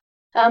for that.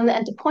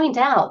 And to point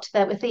out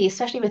that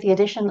especially with the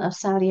addition of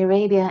Saudi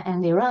Arabia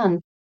and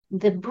Iran,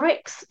 the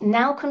BRICS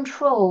now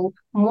control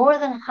more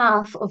than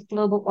half of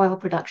global oil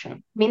production. I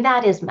mean,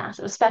 that is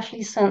massive,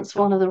 especially since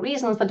one of the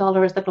reasons the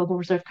dollar is the global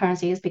reserve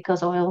currency is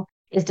because oil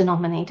is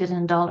denominated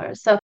in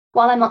dollars. So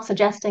while I'm not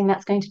suggesting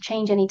that's going to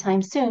change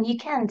anytime soon, you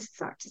can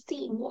start to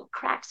see more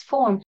cracks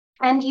form.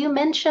 And you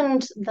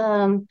mentioned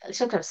the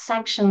sort of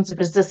sanctions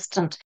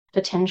resistant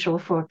potential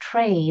for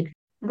trade.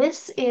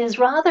 This is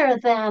rather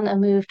than a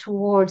move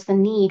towards the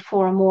need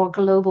for a more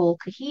global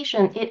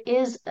cohesion, it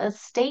is a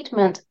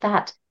statement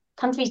that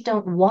countries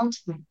don't want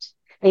that.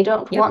 They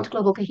don't want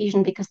global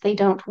cohesion because they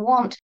don't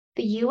want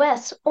the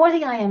US or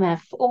the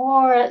IMF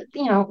or,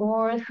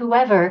 or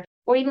whoever,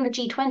 or even the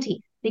G20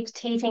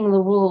 dictating the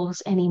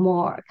rules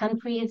anymore.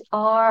 Countries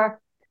are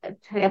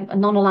a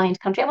non-aligned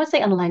country. I would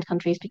say unaligned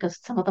countries because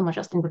some of them are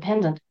just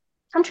independent.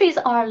 Countries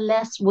are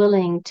less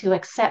willing to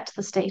accept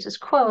the status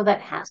quo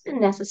that has been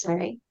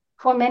necessary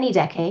for many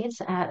decades,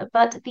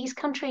 but these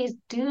countries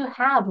do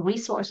have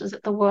resources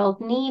that the world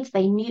needs.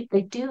 They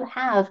do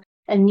have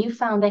a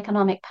newfound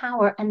economic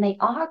power, and they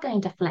are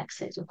going to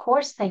flex it. Of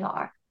course they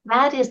are.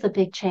 That is the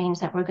big change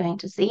that we're going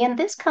to see. And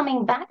this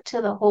coming back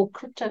to the whole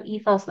crypto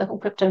ethos, the whole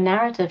crypto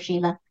narrative,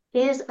 Sheila,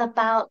 is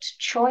about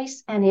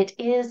choice, and it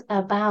is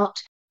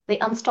about the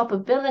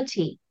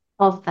unstoppability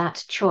of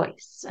that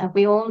choice.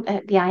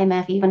 The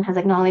IMF even has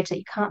acknowledged that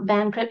you can't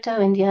ban crypto.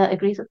 India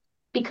agrees with,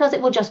 because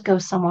it will just go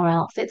somewhere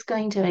else. It's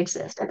going to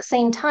exist. At the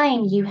same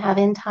time, you have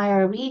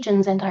entire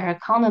regions, entire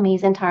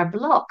economies, entire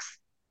blocks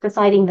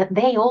deciding that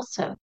they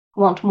also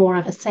want more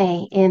of a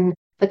say in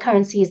the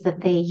currencies that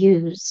they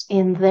use,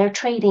 in their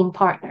trading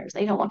partners.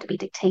 They don't want to be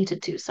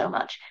dictated to so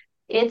much.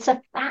 It's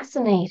a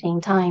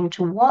fascinating time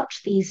to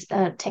watch these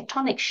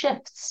tectonic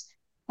shifts,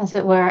 as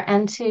it were,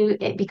 and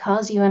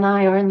because you and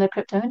I are in the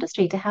crypto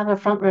industry, to have a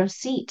front row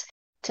seat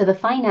to the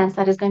finance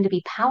that is going to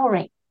be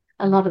powering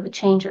a lot of the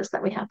changes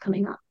that we have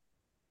coming up.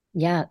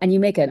 Yeah. And you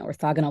make an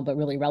orthogonal but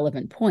really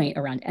relevant point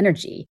around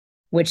energy,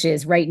 which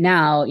is right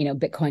now,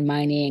 Bitcoin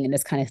mining and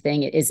this kind of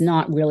thing, it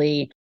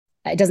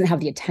doesn't have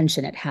the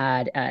attention it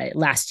had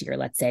last year,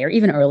 let's say, or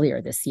even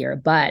earlier this year.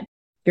 But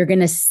you're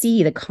going to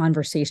see the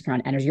conversation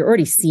around energy. You're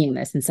already seeing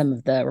this in some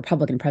of the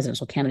Republican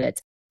presidential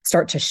candidates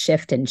start to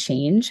shift and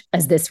change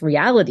as this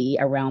reality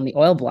around the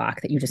oil block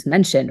that you just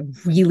mentioned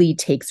really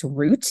takes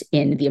root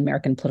in the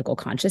American political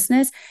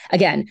consciousness.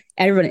 Again,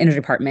 everyone in the Energy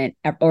Department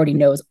already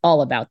knows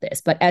all about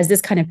this, but as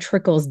this kind of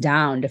trickles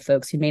down to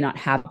folks who may not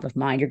have of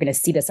mind, you're going to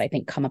see this, I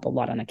think, come up a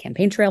lot on the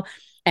campaign trail.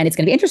 And it's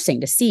going to be interesting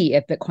to see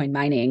if Bitcoin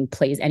mining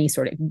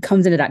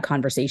comes into that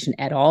conversation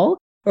at all,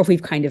 or if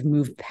we've kind of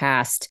moved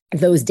past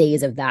those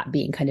days of that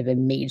being kind of a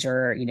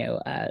major,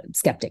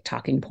 skeptic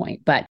talking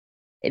point. But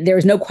there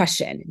is no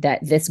question that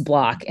this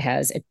block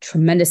has a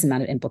tremendous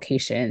amount of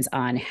implications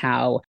on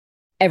how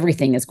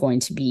everything is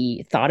going to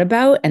be thought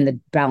about and the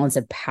balance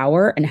of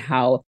power and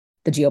how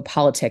the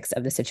geopolitics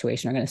of the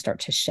situation are going to start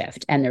to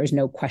shift. And there's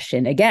no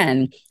question,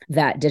 again,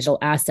 that digital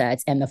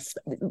assets and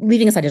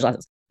leaving aside digital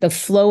assets, the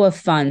flow of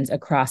funds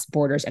across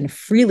borders and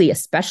freely,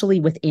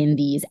 especially within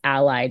these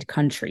allied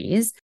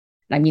countries,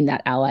 and I mean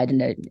that allied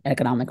in an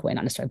economic way,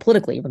 not necessarily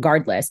politically,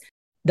 regardless,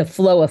 the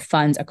flow of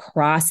funds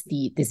across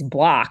these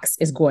blocks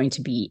is going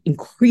to be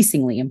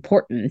increasingly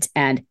important.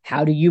 And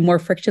how do you more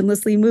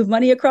frictionlessly move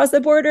money across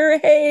the border?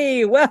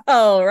 Hey,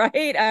 well,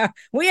 right.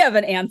 We have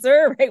an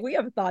answer, right? We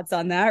have thoughts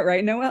on that,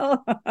 right,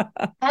 Noelle?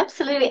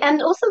 Absolutely.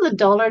 And also the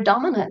dollar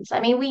dominance.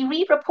 I mean, we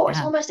read reports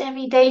almost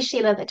every day,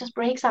 Sheila, that just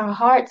breaks our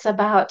hearts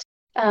about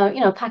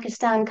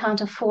Pakistan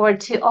can't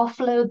afford to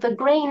offload the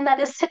grain that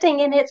is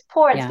sitting in its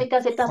ports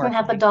because it doesn't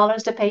have the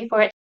dollars to pay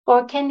for it.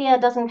 Or Kenya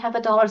doesn't have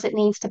the dollars it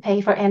needs to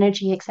pay for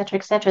energy, et cetera,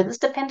 et cetera. This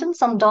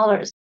dependence on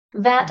dollars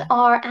that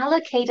are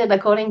allocated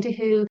according to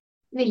who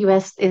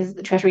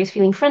the Treasury is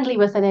feeling friendly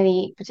with at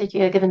any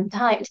particular given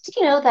time. Did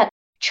you know that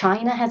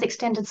China has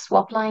extended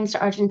swap lines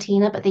to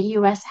Argentina, but the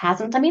US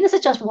hasn't? I mean, this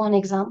is just one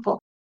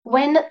example.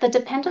 When the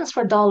dependence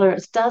for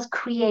dollars does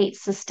create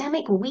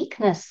systemic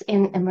weakness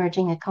in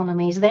emerging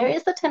economies, there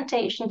is the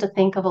temptation to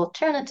think of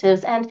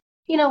alternatives. And,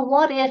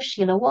 what if,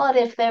 Sheila, what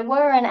if there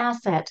were an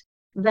asset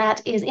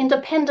that is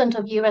independent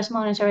of US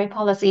monetary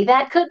policy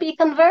that could be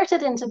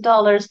converted into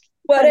dollars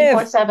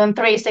 24/7,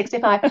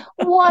 365?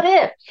 What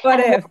if? What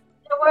if?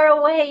 There were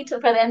a way for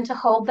them to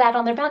hold that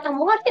on their back? And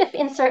what if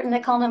in certain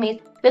economies,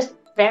 this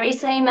very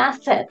same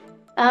asset,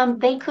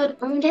 they could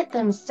earn it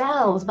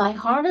themselves by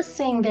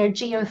harnessing their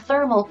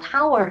geothermal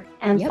power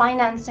and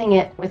financing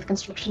it with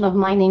construction of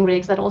mining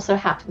rigs that also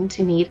happen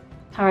to need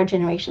power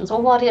generations?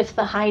 Or what if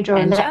the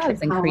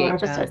hydroelectric and power create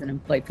jobs and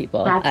employ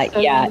people?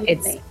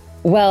 Absolutely.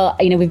 Well,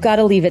 we've got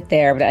to leave it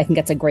there, but I think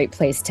that's a great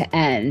place to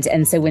end.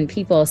 And so when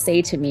people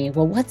say to me,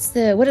 well, what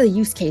are the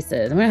use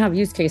cases? I'm going to have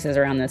use cases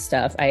around this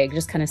stuff. I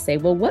just kind of say,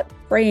 well, what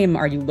frame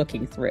are you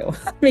looking through?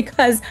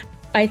 Because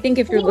I think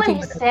if you're looking...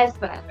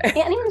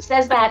 Anyone who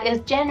says that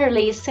is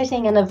generally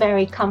sitting in a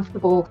very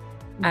comfortable,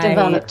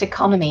 developed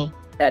economy.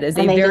 That is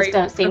a very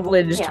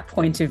privileged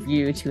point of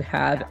view to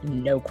have,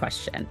 no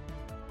question.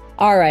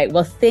 All right.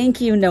 Well, thank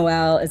you,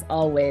 Noelle, as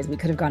always. We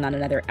could have gone on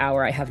another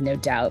hour, I have no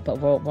doubt, but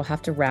we'll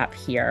have to wrap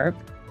here.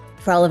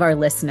 For all of our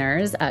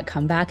listeners,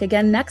 come back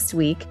again next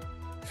week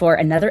for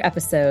another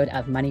episode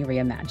of Money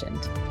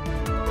Reimagined.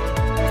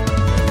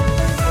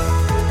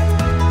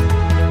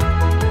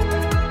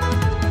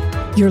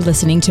 You're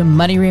listening to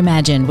Money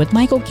Reimagined with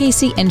Michael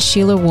Casey and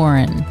Sheila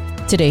Warren.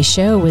 Today's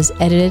show was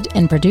edited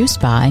and produced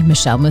by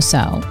Michelle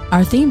Mousseau.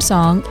 Our theme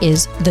song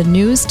is The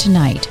News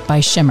Tonight by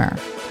Shimmer.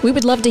 We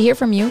would love to hear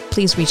from you.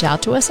 Please reach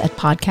out to us at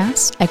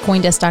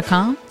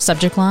podcasts@coindesk.com,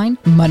 subject line,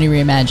 Money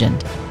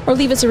Reimagined, or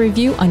leave us a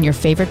review on your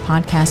favorite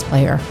podcast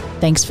player.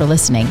 Thanks for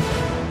listening.